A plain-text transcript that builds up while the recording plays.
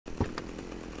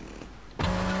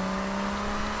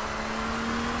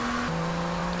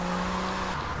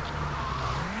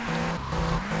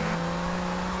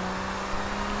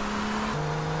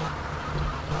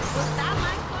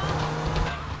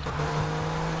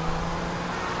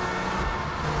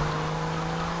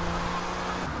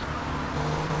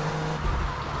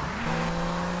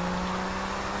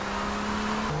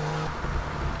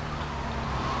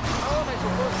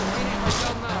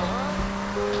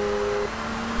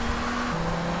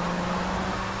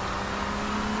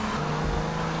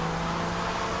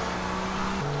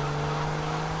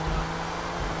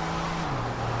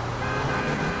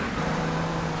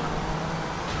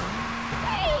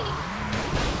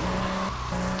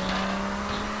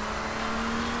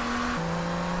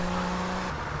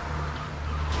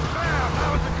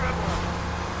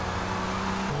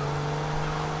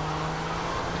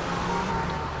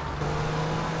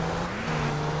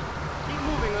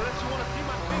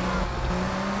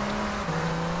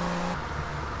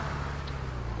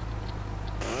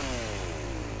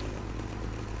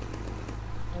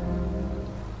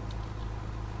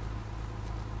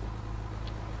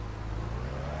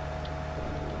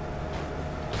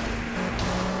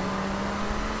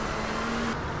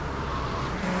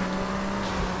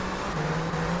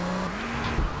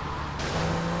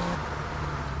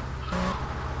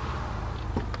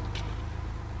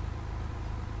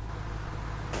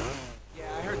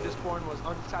Osborn was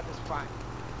unsatisfying.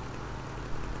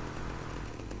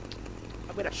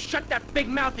 I'm gonna shut that big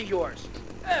mouth of yours.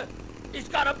 He's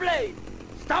got a blade.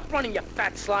 Stop running, you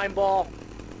fat slime ball.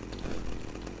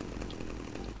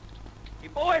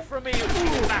 Keep away from me, you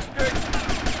bastard.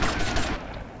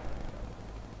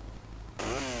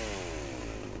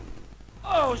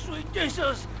 Oh, sweet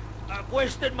Jesus. I've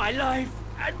wasted my life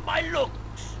and my looks.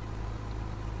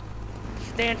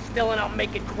 Stand still and I'll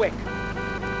make it quick.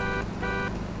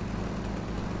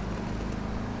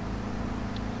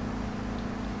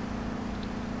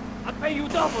 I'll pay you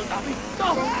double, Dobby.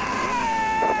 Double!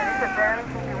 There is a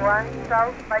 1021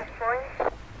 South 5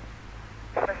 Point.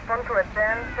 Respond to a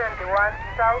 1021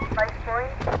 South 5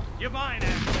 Point. You're mine,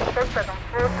 eh? Suspect on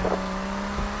foot.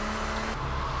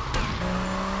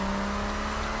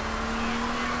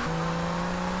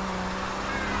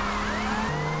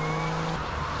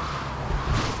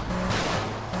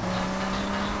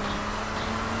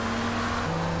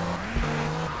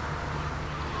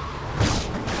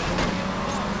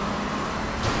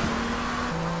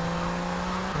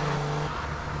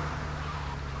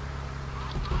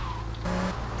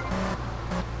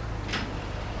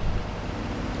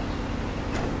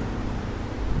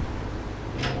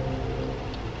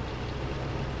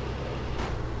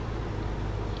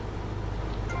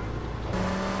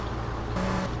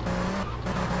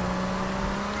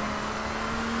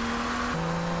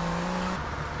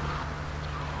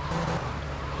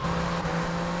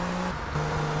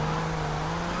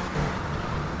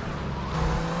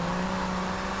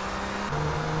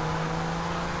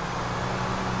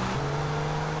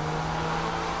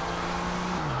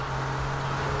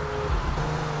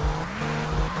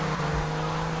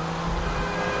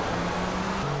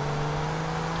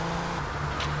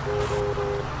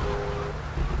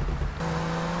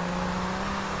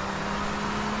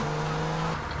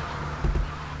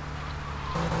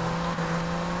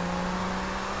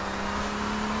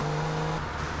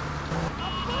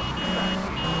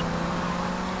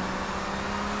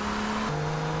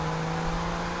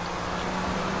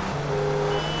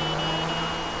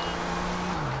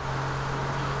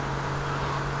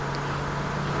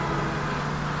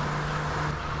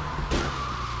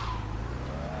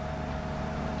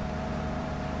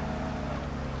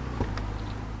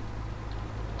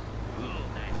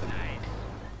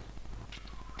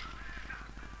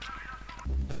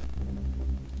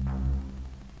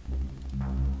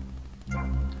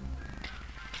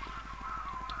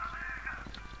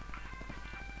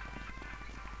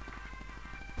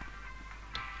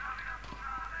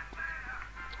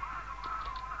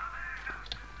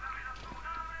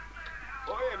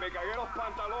 Oye, me cagué los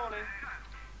pantalones.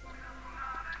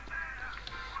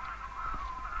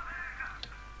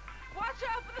 Watch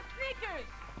out for the sneakers!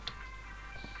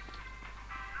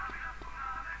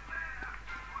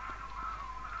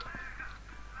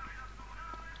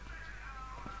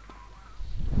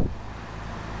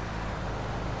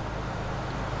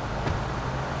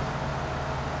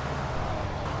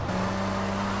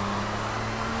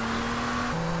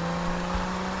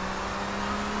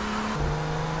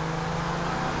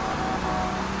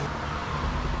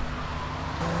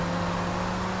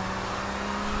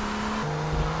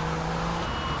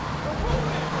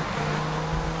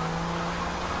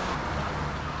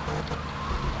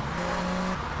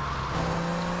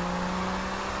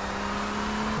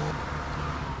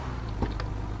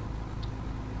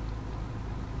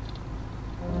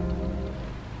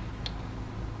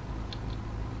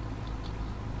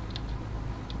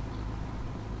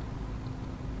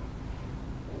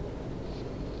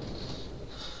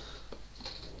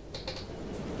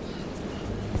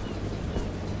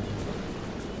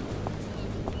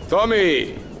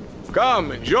 Tommy,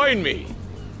 come and join me.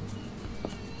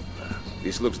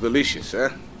 This looks delicious, huh?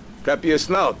 Clap your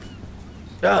snout.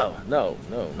 Oh, no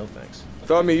thanks.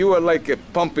 Tommy, you are like a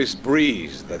pompous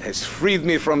breeze that has freed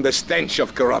me from the stench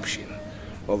of corruption.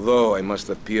 Although I must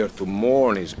appear to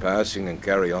mourn his passing and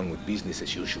carry on with business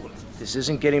as usual. This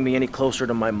isn't getting me any closer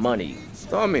to my money.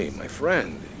 Tommy, my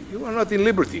friend, you are not in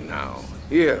liberty now.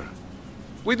 Here,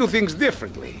 we do things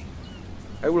differently.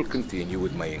 I will continue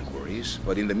with my inquiries,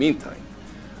 but in the meantime,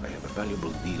 I have a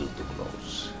valuable deal to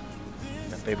close.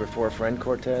 A favor for a friend,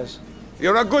 Cortez?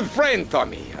 You're a good friend,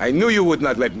 Tommy. I knew you would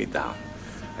not let me down.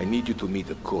 I need you to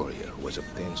meet a courier who has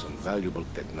obtained some valuable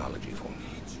technology for me.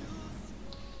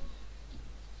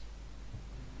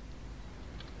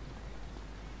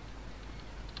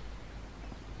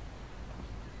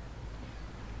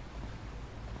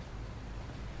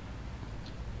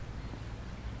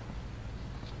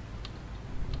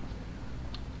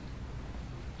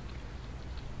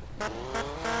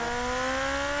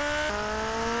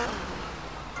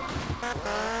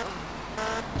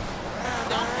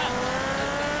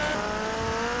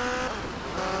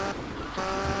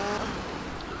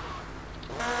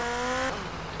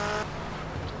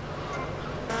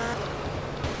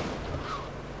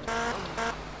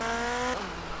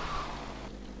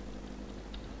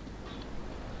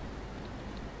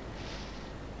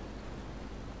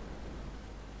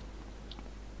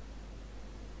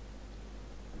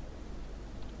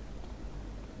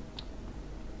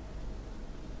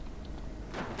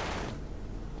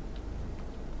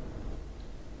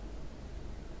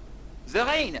 The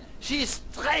rain, she's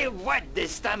très wet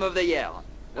this time of the year.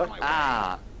 What?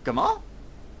 Ah, comment?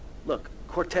 Look,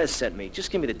 Cortez sent me.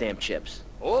 Just give me the damn chips.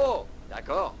 Oh,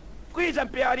 d'accord. Free the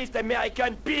imperialist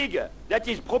American pig that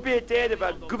is propriété of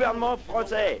the gouvernement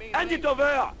français. Hand it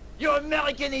over! You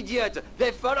American idiot!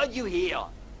 They followed you here.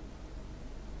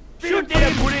 Shoot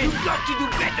him! You've got to do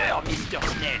better, Mr.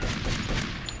 Snell.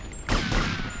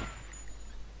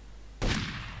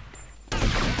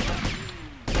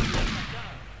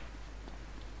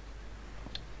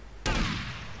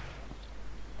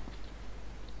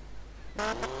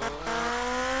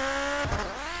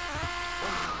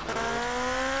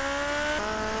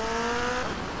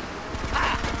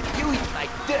 Ah! You eat my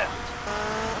dirt!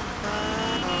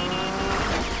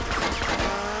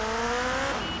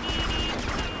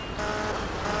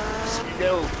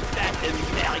 Slow, fat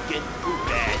American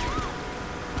poophead!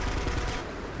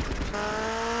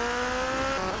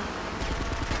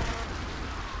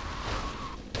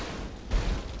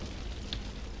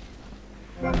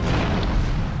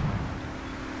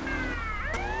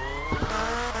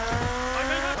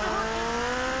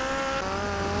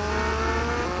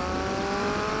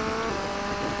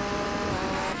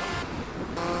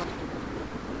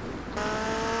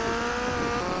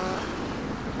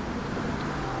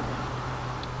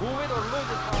 Move it or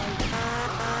lose it,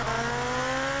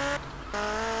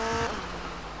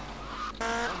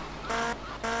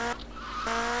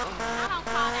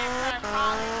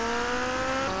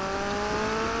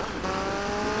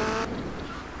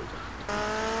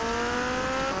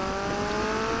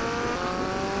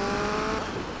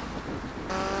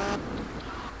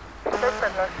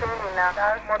 Suspect not seen in a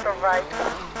dark motorbike.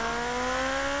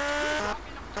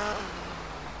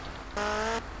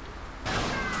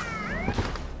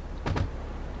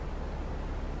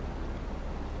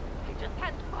 I just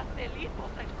had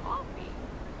pastelitos and coffee.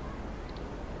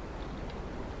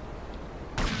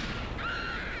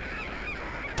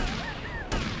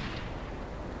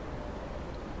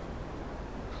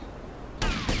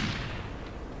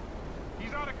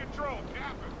 He's out of control,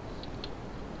 Captain.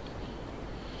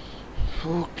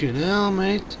 Fucking hell,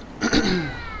 mate.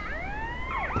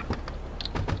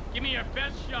 Give me your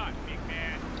best shot, big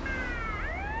man.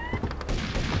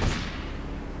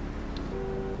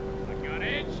 I got a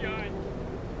headshot.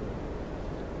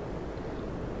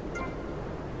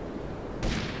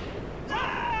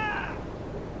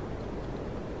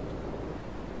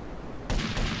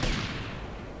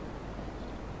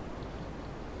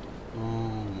 Oh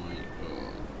my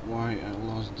god. Why I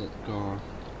lost that car?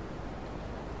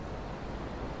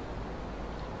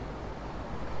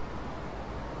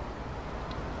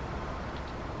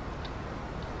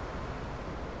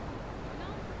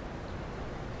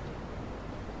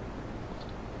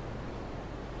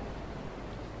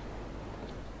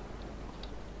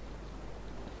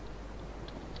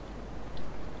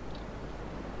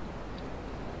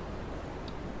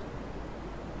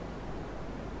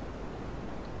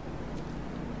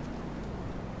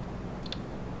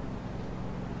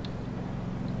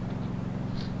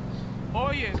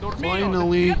 Oye, dormido,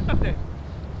 Finally. despiértate.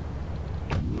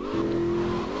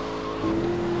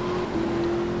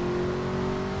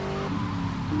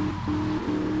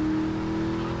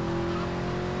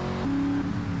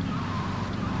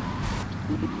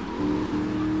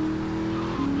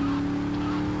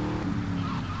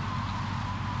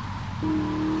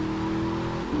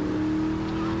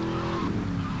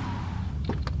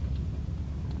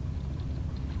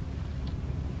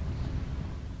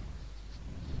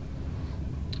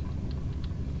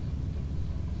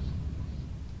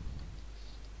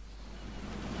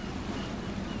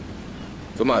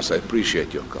 Tomas, I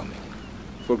appreciate your coming.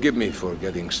 Forgive me for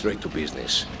getting straight to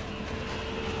business.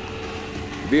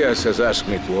 Diaz has asked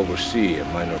me to oversee a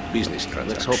minor business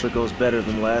transaction. Let's hope it goes better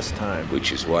than last time.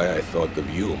 Which is why I thought of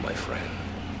you, my friend.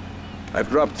 I've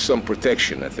dropped some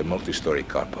protection at the multi-story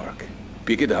car park.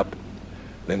 Pick it up,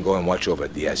 then go and watch over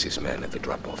Diaz's men at the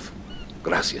drop-off.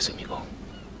 Gracias, amigo.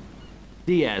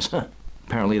 Diaz, huh?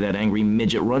 Apparently that angry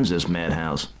midget runs this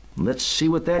madhouse. Let's see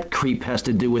what that creep has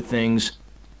to do with things.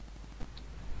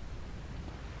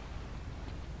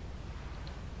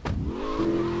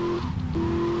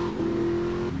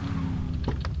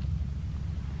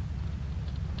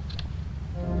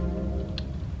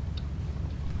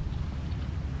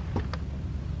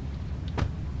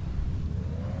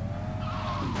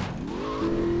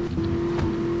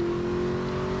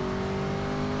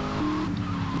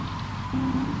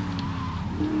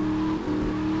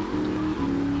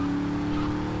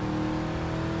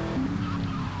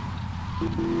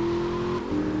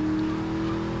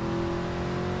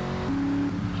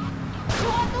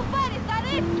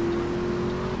 it!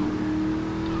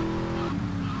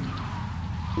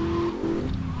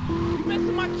 You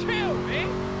messing my trail, man!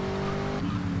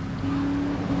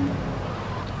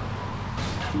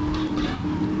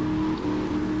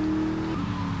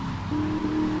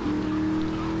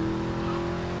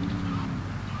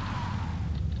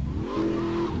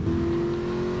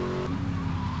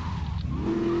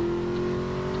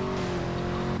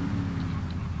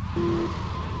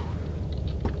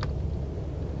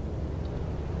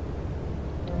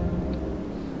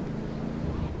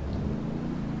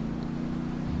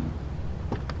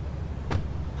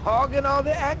 Hogging all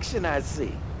the action, I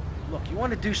see. Look, you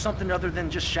want to do something other than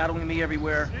just shadowing me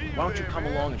everywhere? Why don't you come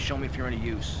along and show me if you're any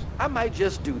use? I might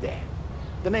just do that.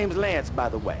 The name's Lance, by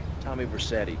the way. Tommy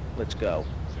Vercetti. Let's go.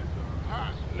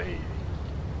 Hot lady.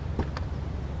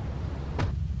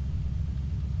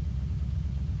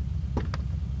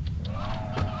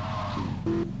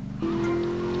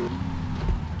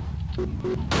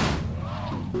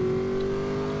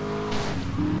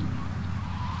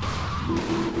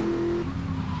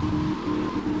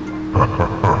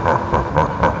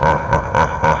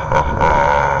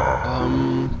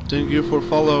 Thank you for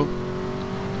follow.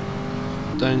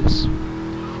 Thanks.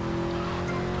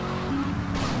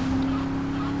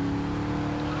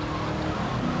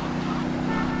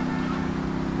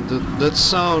 That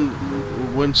sound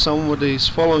when somebody is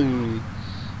following me,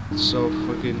 it's so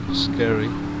fucking scary.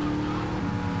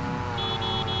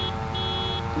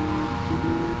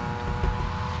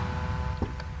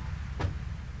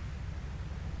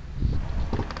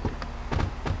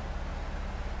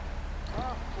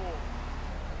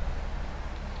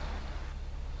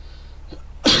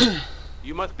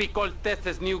 You must be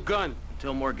Cortez's new gun.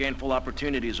 Until more gainful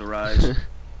opportunities arise.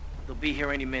 They'll be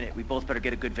here any minute. We both better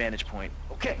get a good vantage point.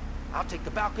 Okay, I'll take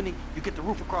the balcony, you get the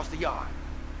roof across the yard.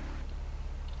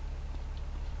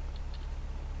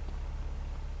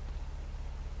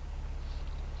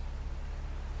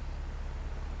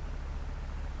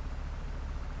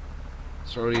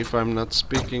 Sorry if I'm not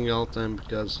speaking all the time,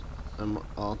 because I'm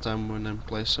all the time when I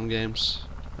play some games.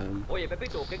 Oye,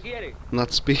 Pepito, ¿qué quiere?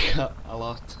 Not speak a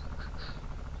lot.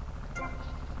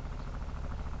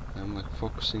 I'm like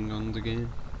focusing on the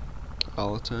game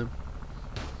all the time.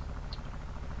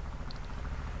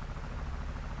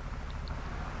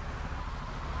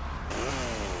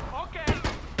 Okay.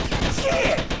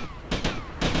 Shit!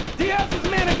 Diaz's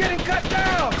men are getting cut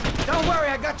down! Don't worry,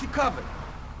 I got you covered.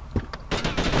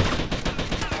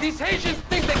 These Haitians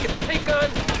think they can take on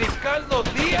these Carlos